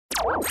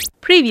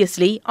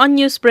Previously on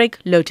Newsbreak,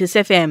 Lotus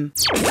FM.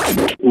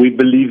 We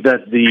believe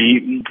that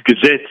the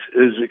Gazette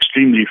is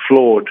extremely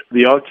flawed.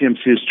 The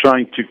RTMC is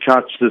trying to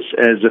couch this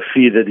as a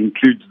fee that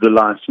includes the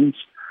license,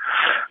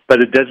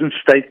 but it doesn't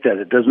state that.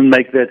 It doesn't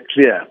make that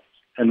clear.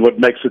 And what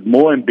makes it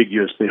more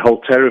ambiguous, the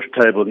whole tariff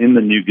table in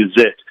the new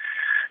Gazette,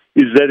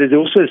 is that it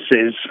also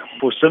says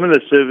for similar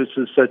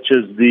services such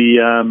as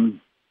the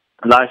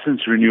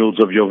license renewals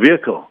of your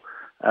vehicle,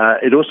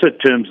 it also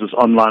terms this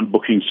online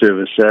booking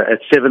service at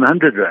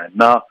 700 Rand.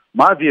 Now,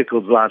 my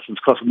vehicle's license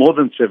costs more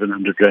than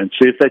 700 Rand.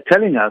 So if they're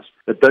telling us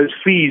that those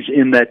fees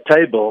in that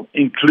table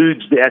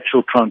includes the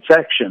actual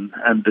transaction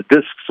and the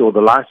discs or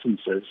the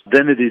licenses,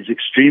 then it is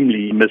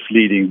extremely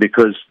misleading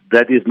because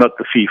that is not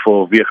the fee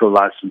for vehicle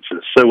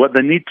licenses. So what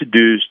they need to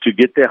do is to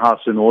get their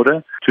house in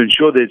order, to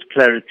ensure there's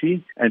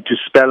clarity, and to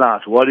spell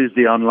out what is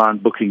the online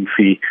booking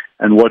fee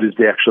and what is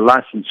the actual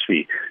license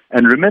fee.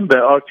 And remember,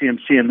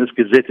 RTMC and this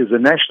Gazette is a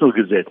national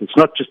Gazette. It's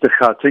not just a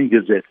Gauteng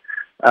Gazette.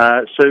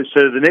 So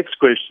the next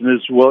question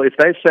is, well, if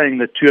they're saying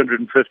that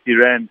 250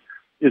 Rand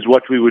is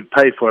what we would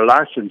pay for a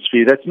license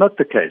fee, that's not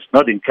the case.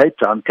 Not in Cape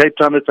Town. Cape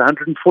Town, it's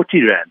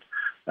 140 Rand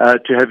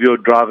to have your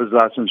driver's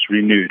license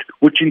renewed,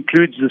 which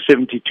includes the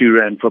 72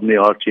 Rand from the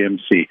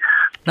RTMC.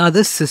 Now,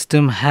 this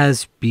system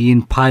has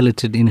been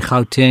piloted in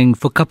Gauteng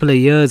for a couple of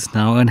years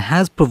now and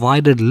has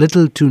provided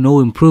little to no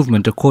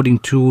improvement, according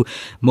to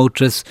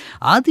motorists.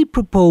 Are the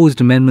proposed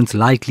amendments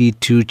likely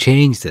to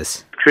change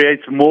this?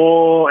 Creates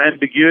more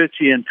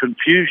ambiguity and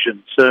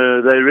confusion.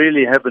 So they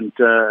really haven't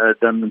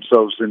done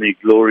themselves any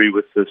glory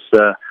with this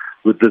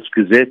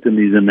Gazette and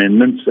these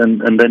amendments,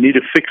 and they need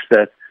to fix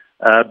that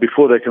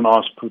before they can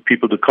ask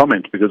people to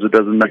comment, because it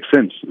doesn't make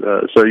sense.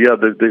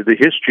 The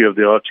history of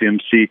the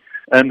RTMC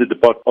and the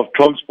Department of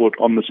Transport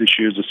on this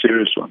issue is a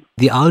serious one.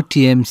 The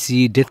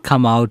RTMC did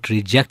come out,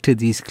 rejected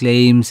these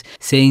claims,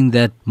 saying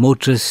that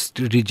motorists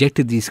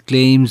rejected these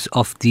claims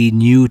of the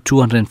new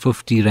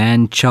 250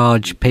 Rand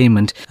charge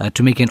payment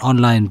to make an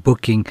online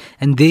booking.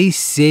 And they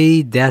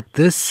say that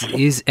this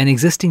is an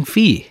existing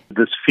fee.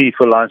 This fee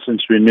for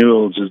license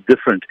renewals is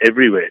different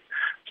everywhere.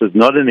 So it's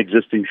not an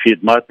existing fee.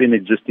 It might be an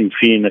existing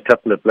fee in a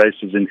couple of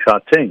places in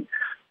Gauteng,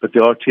 but the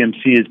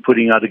RTMC is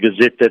putting out a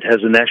Gazette that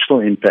has a national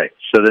impact,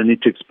 so they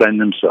need to explain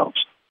themselves.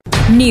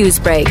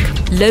 Newsbreak,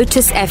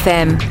 Lotus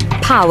FM,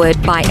 powered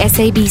by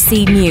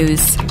SABC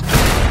News.